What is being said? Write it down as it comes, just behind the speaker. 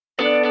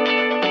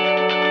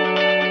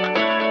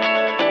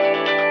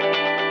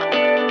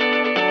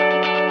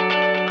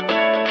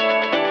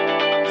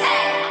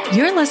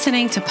You're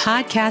listening to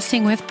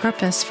Podcasting with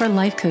Purpose for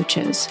Life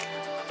Coaches.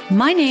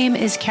 My name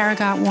is Kara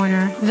Gott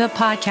Warner, the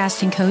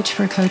podcasting coach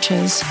for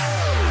coaches.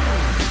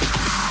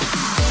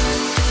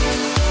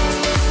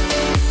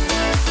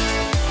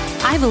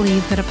 I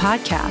believe that a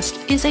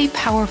podcast is a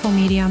powerful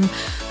medium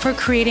for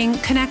creating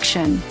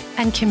connection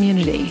and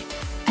community.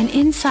 And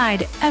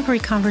inside every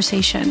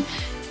conversation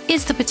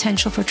is the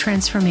potential for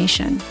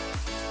transformation.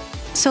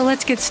 So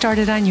let's get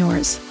started on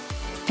yours.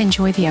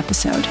 Enjoy the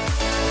episode.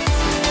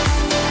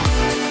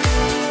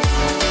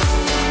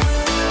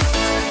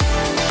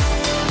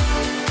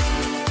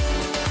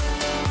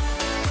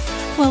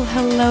 Well,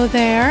 hello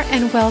there,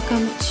 and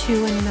welcome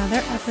to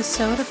another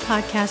episode of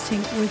Podcasting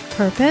with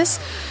Purpose.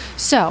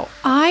 So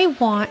I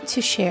want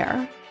to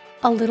share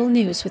a little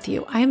news with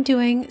you. I am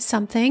doing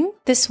something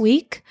this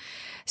week.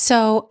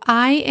 So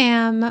I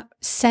am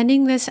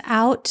sending this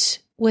out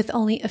with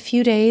only a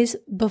few days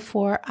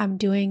before I'm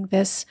doing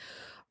this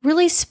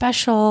really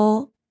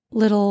special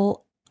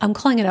little, I'm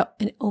calling it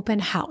an open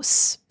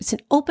house. It's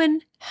an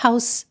open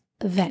house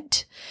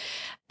event.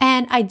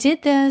 And I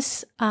did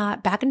this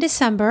back in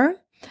December.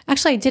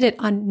 Actually, I did it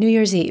on New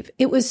Year's Eve.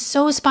 It was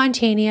so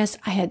spontaneous.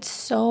 I had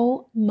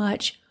so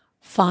much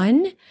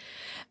fun,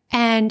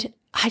 and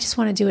I just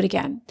want to do it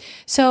again.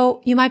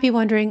 So you might be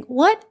wondering,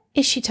 what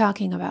is she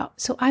talking about?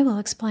 So I will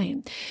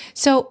explain.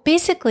 So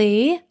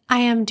basically, I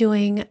am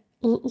doing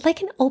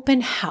like an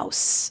open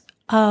house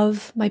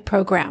of my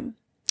program.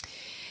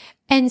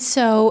 And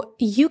so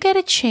you get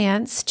a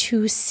chance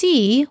to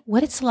see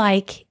what it's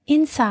like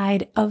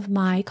inside of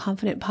my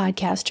Confident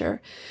Podcaster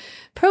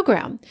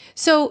program.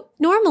 So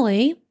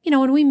normally,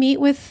 when we meet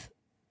with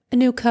a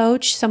new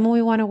coach, someone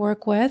we want to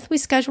work with, we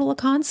schedule a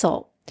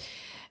consult.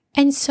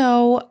 And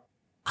so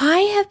I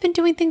have been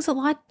doing things a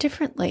lot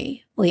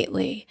differently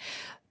lately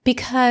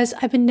because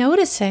I've been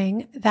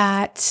noticing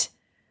that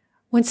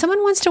when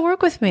someone wants to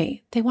work with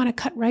me, they want to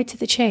cut right to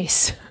the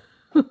chase.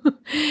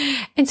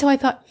 And so I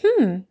thought,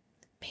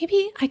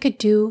 maybe I could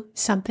do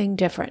something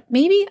different.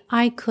 Maybe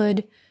I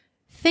could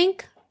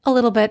think a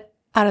little bit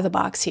out of the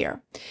box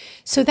here.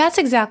 So that's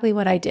exactly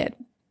what I did.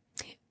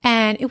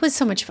 And it was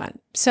so much fun.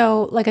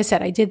 So like I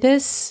said, I did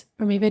this,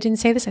 or maybe I didn't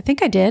say this. I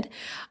think I did.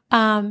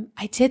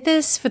 I did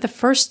this for the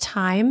first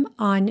time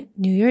on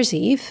New Year's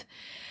Eve.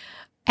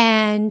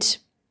 And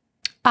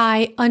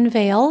I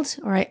unveiled,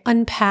 or I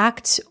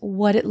unpacked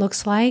what it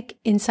looks like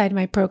inside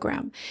my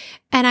program.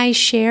 And I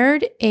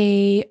shared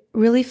a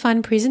really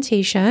fun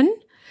presentation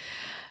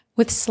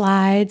with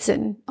slides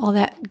and all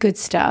that good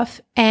stuff.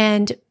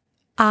 And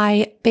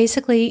I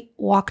basically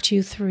walked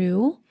you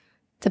through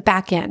the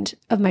back end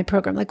of my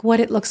program, like what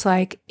it looks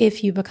like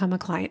if you become a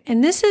client.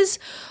 And this is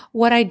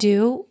what I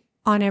do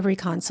on every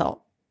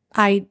consult.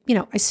 I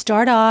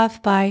start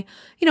off by,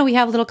 we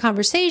have a little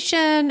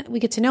conversation, we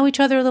get to know each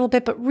other a little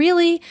bit, but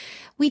really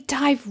we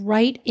dive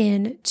right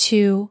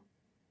into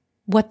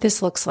what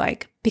this looks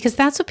like, because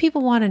that's what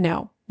people want to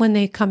know when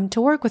they come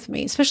to work with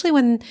me, especially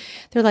when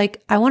they're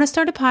like, I want to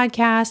start a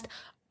podcast.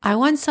 I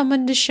want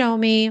someone to show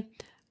me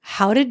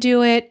how to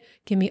do it.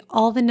 Give me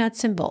all the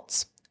nuts and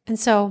bolts. And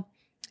so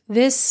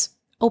this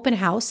open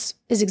house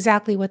is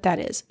exactly what that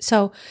is.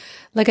 So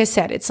like I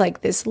said, it's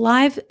like this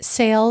live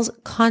sales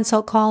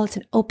consult call. It's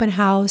an open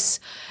house.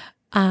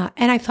 And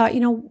I thought,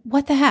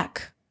 what the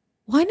heck?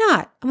 Why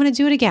not? I'm going to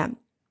do it again.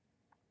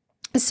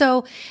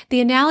 So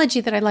the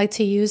analogy that I like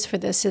to use for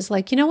this is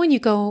like, when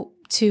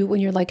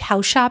you're like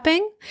house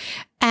shopping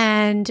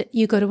and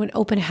you go to an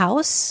open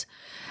house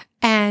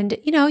and,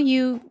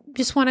 you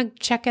just want to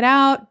check it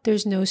out.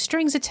 There's no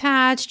strings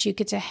attached. You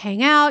get to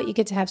hang out. You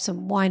get to have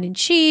some wine and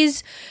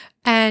cheese.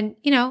 And,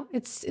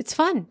 it's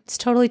fun. It's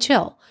totally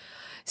chill.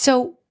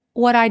 So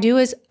what I do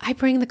is I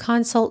bring the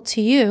consult to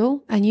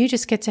you and you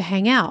just get to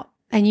hang out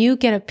and you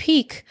get a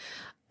peek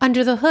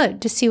under the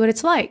hood to see what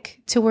it's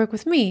like to work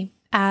with me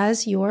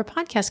as your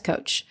podcast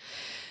coach.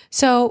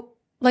 So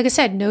like I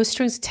said, no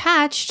strings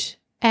attached,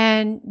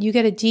 and you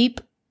get a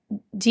deep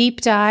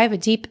dive, a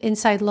deep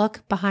inside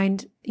look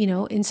behind,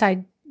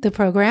 inside the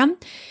program.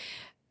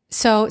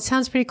 So it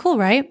sounds pretty cool,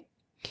 right?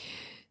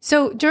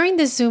 So during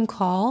this Zoom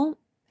call,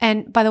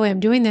 and by the way,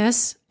 I'm doing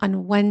this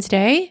on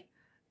Wednesday,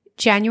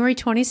 January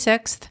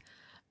 26th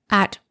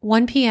at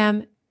 1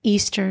 p.m.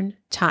 Eastern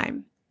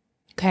time.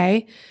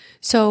 Okay.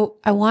 So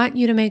I want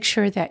you to make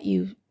sure that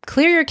you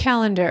clear your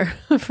calendar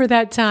for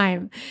that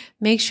time.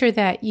 Make sure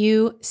that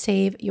you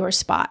save your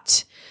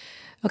spot.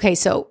 Okay.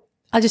 So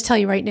I'll just tell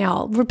you right now,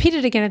 I'll repeat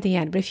it again at the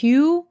end, but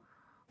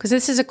because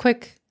this is a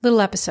quick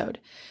little episode.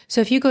 So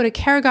if you go to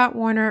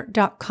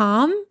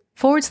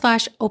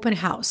karagottwarner.com/open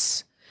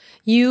house,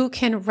 you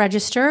can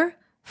register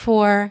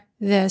for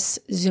this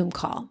Zoom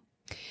call.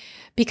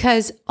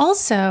 Because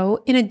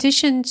also, in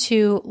addition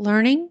to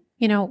learning,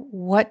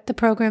 what the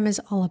program is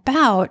all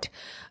about,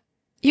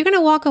 you're going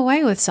to walk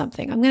away with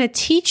something. I'm going to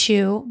teach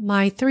you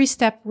my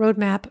 3-step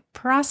roadmap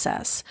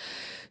process.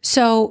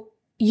 So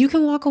you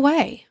can walk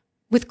away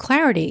with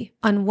clarity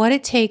on what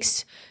it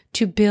takes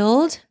to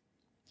build,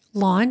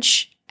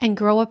 launch, and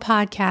grow a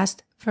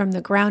podcast from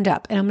the ground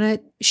up. And I'm going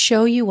to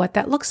show you what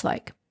that looks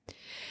like.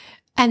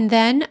 And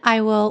then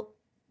I will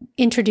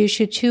introduce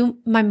you to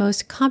my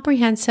most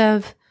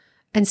comprehensive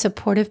and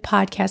supportive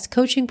podcast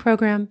coaching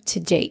program to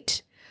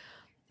date.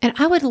 And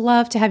I would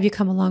love to have you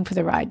come along for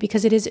the ride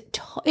because it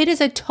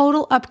is a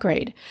total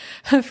upgrade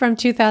from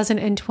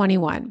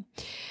 2021.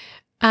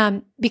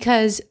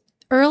 Because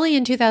early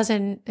in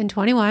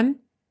 2021,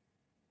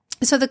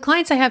 so the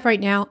clients I have right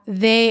now,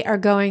 they are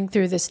going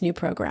through this new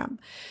program.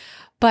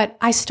 But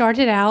I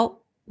started out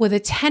with a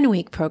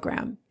 10-week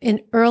program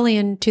early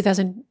in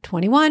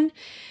 2021.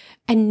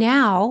 And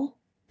now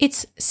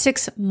it's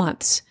 6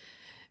 months.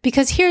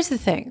 Because here's the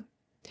thing.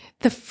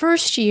 The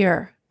first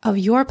year of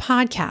your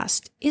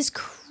podcast is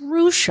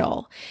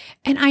crucial.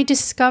 And I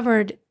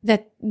discovered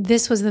that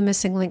this was the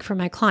missing link for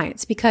my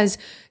clients because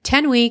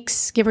 10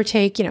 weeks, give or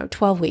take,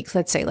 12 weeks,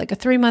 let's say like a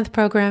 3-month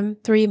program,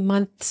 3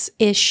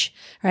 months-ish,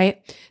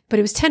 right? But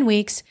it was 10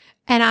 weeks.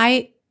 And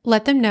I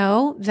let them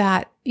know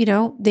that,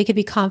 they could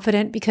be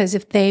confident because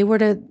if they were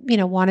to,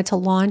 wanted to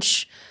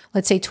launch,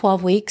 let's say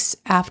 12 weeks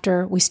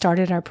after we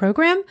started our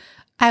program,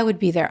 I would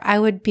be there. I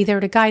would be there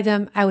to guide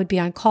them. I would be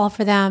on call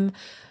for them.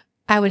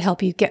 I would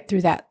help you get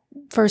through that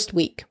first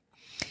week.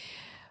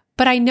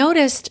 But I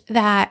noticed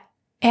that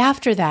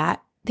after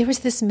that, there was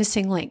this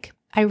missing link.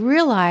 I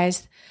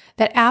realized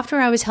that after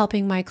I was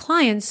helping my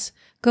clients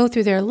go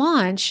through their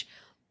launch,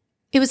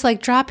 it was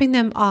like dropping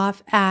them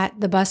off at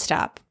the bus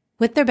stop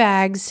with their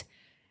bags,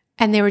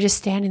 and they were just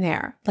standing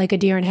there like a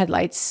deer in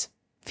headlights,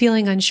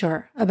 feeling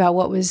unsure about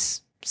what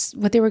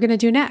they were going to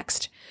do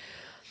next.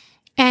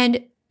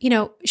 And,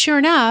 sure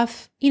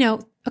enough, a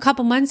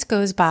couple months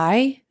goes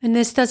by, and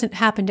this doesn't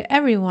happen to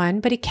everyone,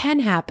 but it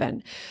can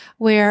happen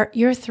where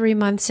you're 3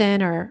 months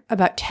in or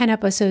about 10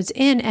 episodes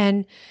in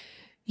and,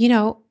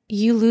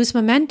 you lose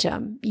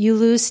momentum, you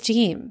lose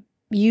steam,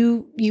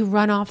 you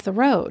run off the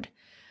road.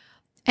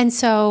 And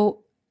so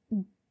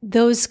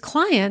those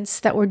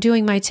clients that were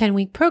doing my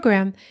 10-week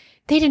program,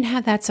 they didn't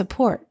have that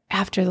support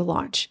after the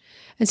launch.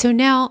 And so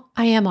now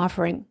I am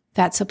offering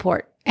that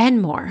support and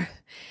more.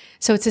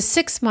 So it's a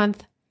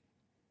 6-month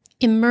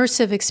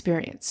immersive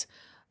experience.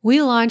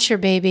 We launch your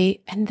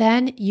baby, and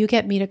then you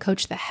get me to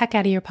coach the heck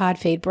out of your pod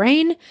fade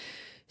brain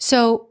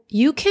so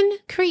you can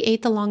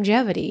create the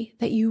longevity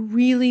that you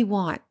really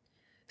want.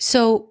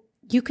 So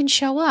you can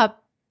show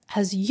up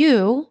as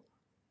you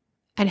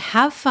and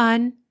have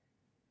fun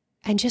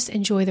and just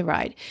enjoy the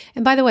ride.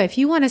 And by the way, if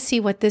you want to see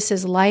what this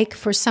is like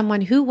for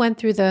someone who went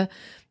through the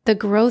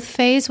growth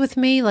phase with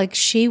me, like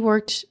we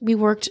were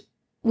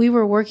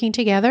working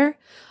together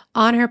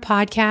on her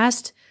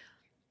podcast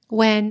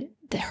when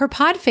her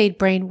pod fade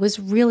brain was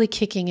really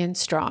kicking in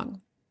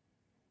strong.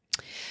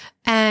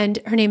 And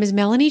her name is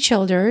Melanie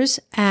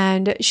Childers,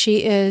 and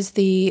she is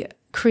the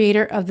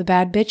creator of the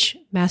Bad Bitch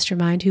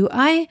Mastermind, who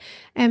I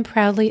am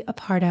proudly a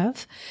part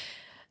of.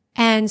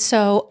 And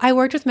so I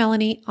worked with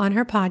Melanie on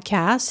her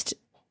podcast,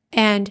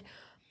 and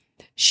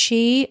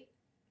she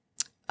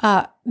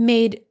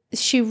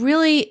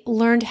really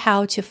learned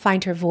how to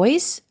find her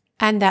voice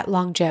and that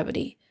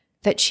longevity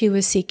that she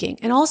was seeking.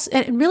 And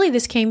really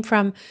this came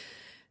from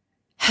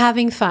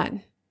having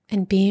fun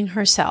and being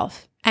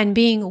herself and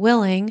being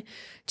willing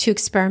to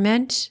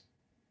experiment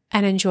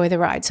and enjoy the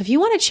ride. So if you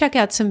want to check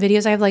out some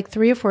videos, I have like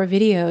 3 or 4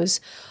 videos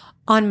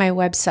on my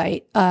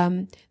website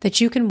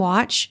that you can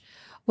watch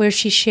where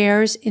she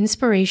shares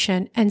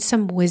inspiration and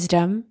some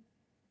wisdom.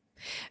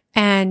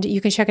 And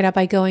you can check it out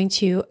by going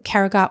to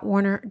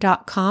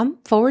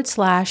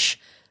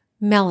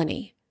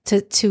karagottwarner.com/Melanie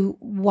to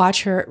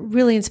watch her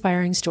really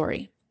inspiring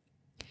story.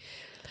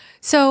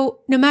 So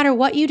no matter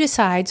what you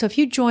decide, so if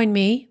you join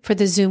me for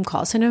the Zoom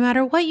call, so no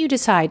matter what you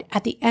decide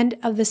at the end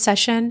of the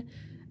session,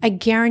 I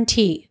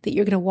guarantee that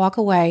you're going to walk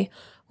away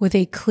with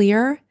a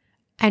clear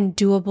and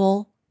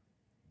doable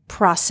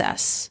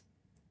process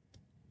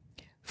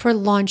for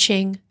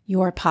launching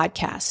your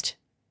podcast.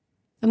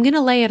 I'm going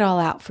to lay it all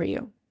out for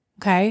you.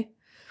 Okay.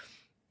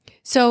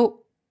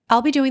 So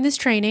I'll be doing this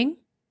training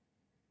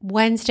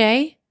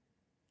Wednesday,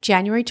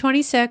 January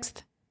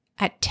 26th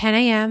at 10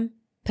 a.m.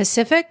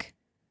 Pacific,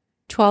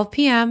 12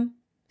 p.m.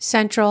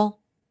 Central,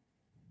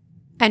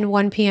 and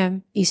 1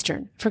 p.m.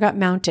 Eastern. Forgot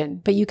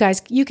Mountain, but you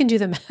guys, you can do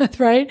the math,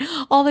 right?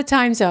 All the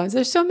time zones.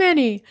 There's so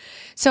many.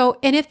 So,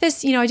 and if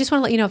this, I just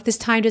want to let you know, if this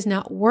time does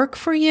not work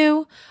for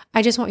you,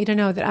 I just want you to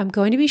know that I'm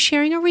going to be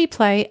sharing a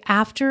replay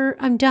after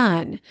I'm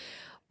done.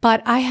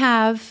 But I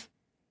have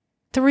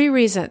 3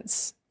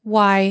 reasons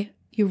why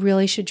you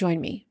really should join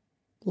me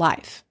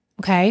live.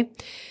 Okay.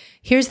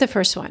 Here's the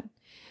first one.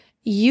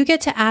 You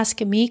get to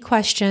ask me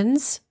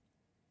questions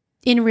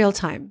in real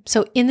time.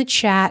 So in the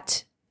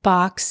chat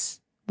box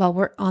while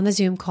we're on the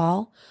Zoom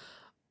call,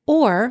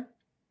 or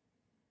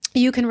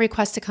you can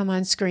request to come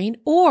on screen,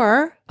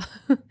 or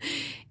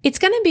it's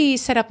going to be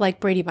set up like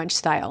Brady Bunch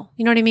style.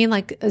 You know what I mean?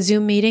 Like a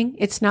Zoom meeting.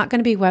 It's not going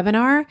to be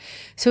webinar.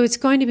 So it's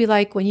going to be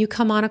like when you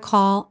come on a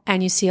call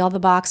and you see all the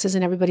boxes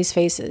and everybody's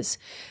faces.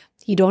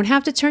 You don't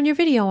have to turn your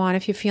video on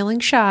if you're feeling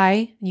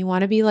shy and you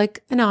want to be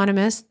like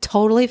anonymous,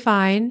 totally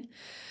fine.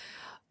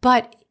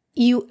 But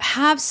you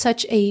have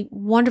such a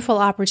wonderful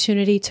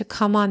opportunity to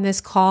come on this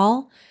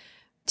call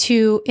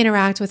to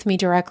interact with me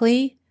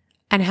directly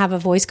and have a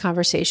voice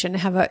conversation,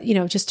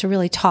 just to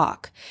really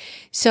talk.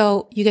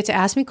 So you get to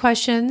ask me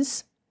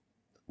questions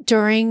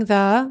during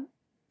the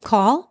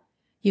call.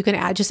 You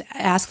can just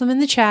ask them in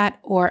the chat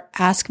or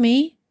ask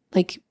me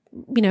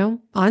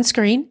on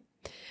screen.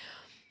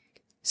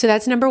 So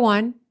that's number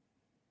one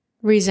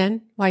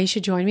reason why you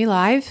should join me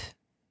live.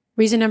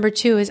 Reason number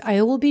two is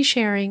I will be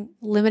sharing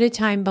limited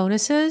time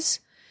bonuses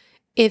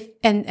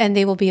and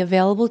they will be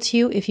available to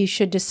you if you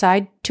should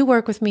decide to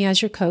work with me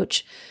as your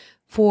coach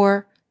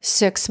for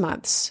 6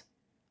 months.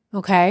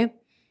 Okay.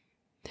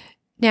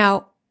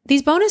 Now,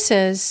 these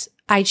bonuses,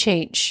 I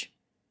change.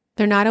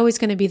 They're not always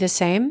going to be the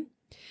same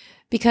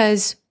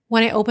because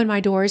when I open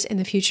my doors in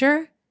the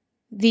future,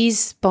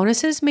 these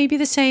bonuses may be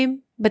the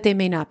same, but they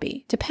may not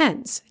be.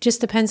 Depends. It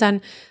just depends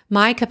on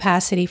my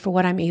capacity for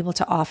what I'm able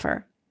to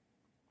offer.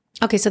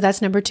 Okay, so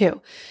that's number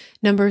two.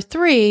 Number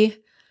three,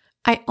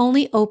 I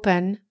only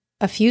open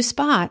a few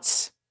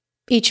spots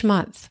each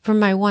month for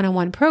my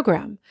one-on-one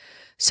program.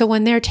 So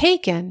when they're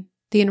taken,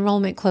 the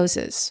enrollment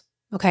closes.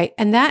 Okay,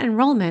 and that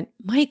enrollment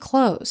might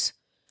close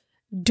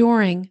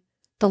during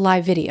the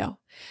live video.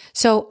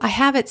 So I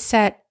have it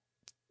set,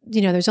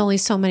 there's only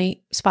so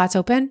many spots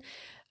open.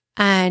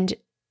 And,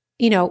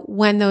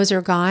 when those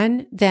are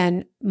gone,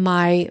 then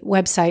my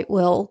website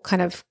will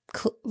kind of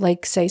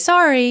say,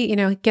 sorry,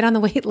 get on the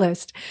wait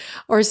list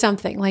or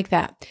something like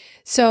that.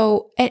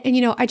 So, and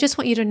I just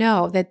want you to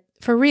know that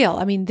for real,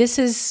 I mean, this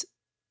is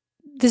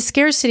the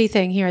scarcity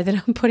thing here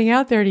that I'm putting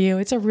out there to you.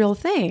 It's a real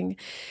thing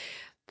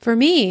for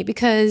me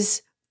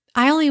because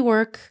I only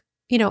work,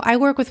 I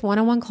work with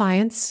one-on-one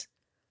clients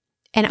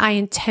and I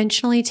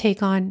intentionally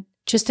take on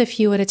just a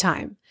few at a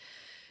time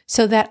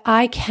so that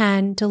I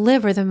can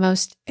deliver the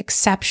most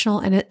exceptional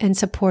and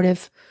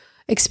supportive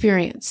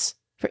experience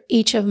for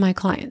each of my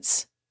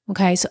clients.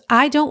 Okay. So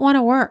I don't want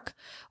to work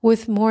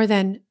with more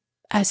than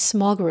a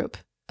small group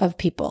of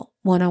people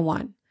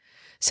one-on-one.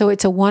 So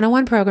it's a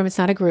one-on-one program. It's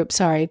not a group.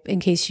 Sorry, in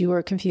case you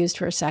were confused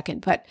for a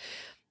second, but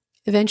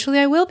eventually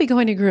I will be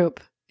going to group.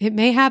 It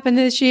may happen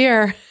this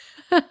year.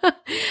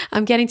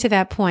 I'm getting to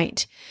that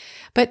point.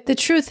 But the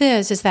truth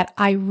is that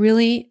I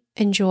really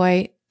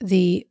enjoy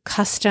the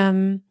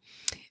custom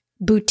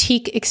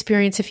boutique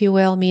experience, if you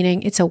will,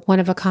 meaning it's a one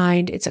of a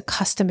kind, it's a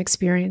custom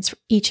experience for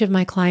each of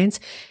my clients.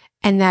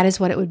 And that is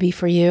what it would be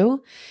for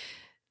you.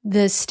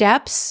 The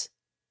steps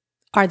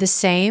are the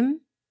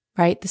same,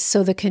 right?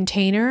 So the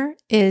container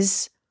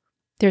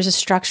there's a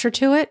structure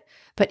to it,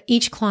 but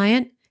each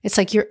client, it's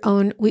like your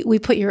own, we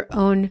put your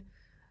own,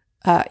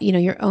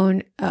 your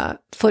own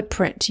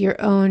footprint,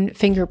 your own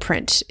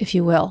fingerprint, if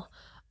you will,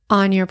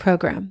 on your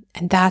program.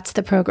 And that's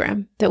the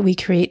program that we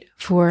create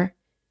for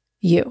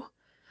you.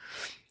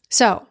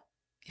 So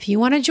if you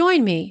want to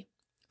join me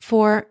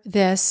for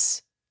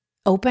this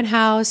open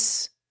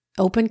house,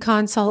 open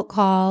consult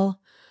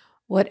call,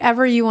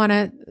 whatever you want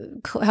to,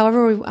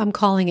 however I'm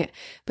calling it,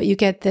 but you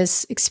get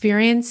this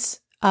experience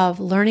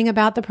of learning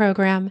about the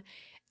program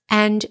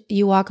and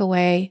you walk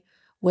away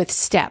with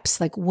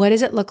steps. Like, what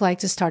does it look like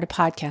to start a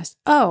podcast?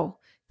 Oh,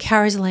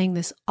 Kara's laying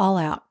this all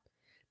out.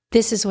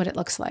 This is what it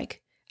looks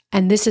like.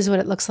 And this is what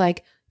it looks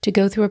like to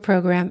go through a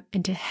program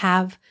and to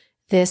have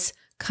this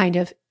kind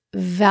of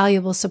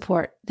valuable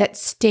support that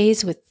just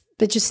stays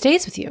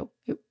with you.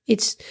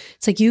 It's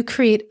like you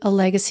create a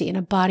legacy and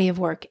a body of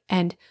work,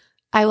 and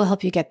I will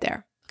help you get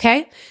there.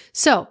 Okay.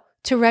 So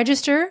to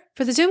register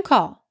for the Zoom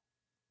call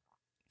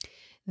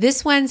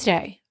this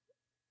Wednesday,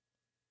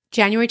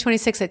 January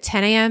 26th at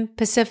 10 a.m.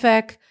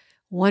 Pacific,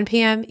 1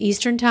 p.m.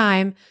 Eastern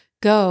Time,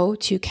 go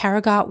to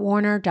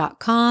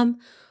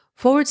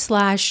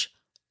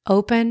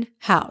karagottwarner.com/open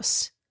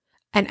house.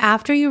 And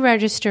after you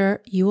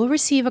register, you will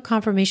receive a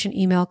confirmation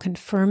email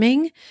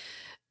confirming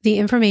the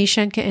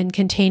information and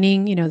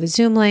containing, the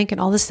Zoom link and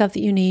all the stuff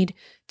that you need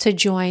to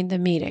join the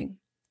meeting.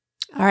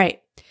 All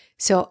right.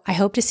 So I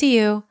hope to see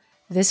you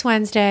this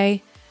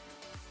Wednesday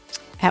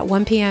at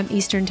 1 p.m.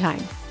 Eastern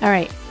Time. All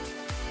right.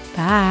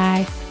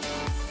 Bye.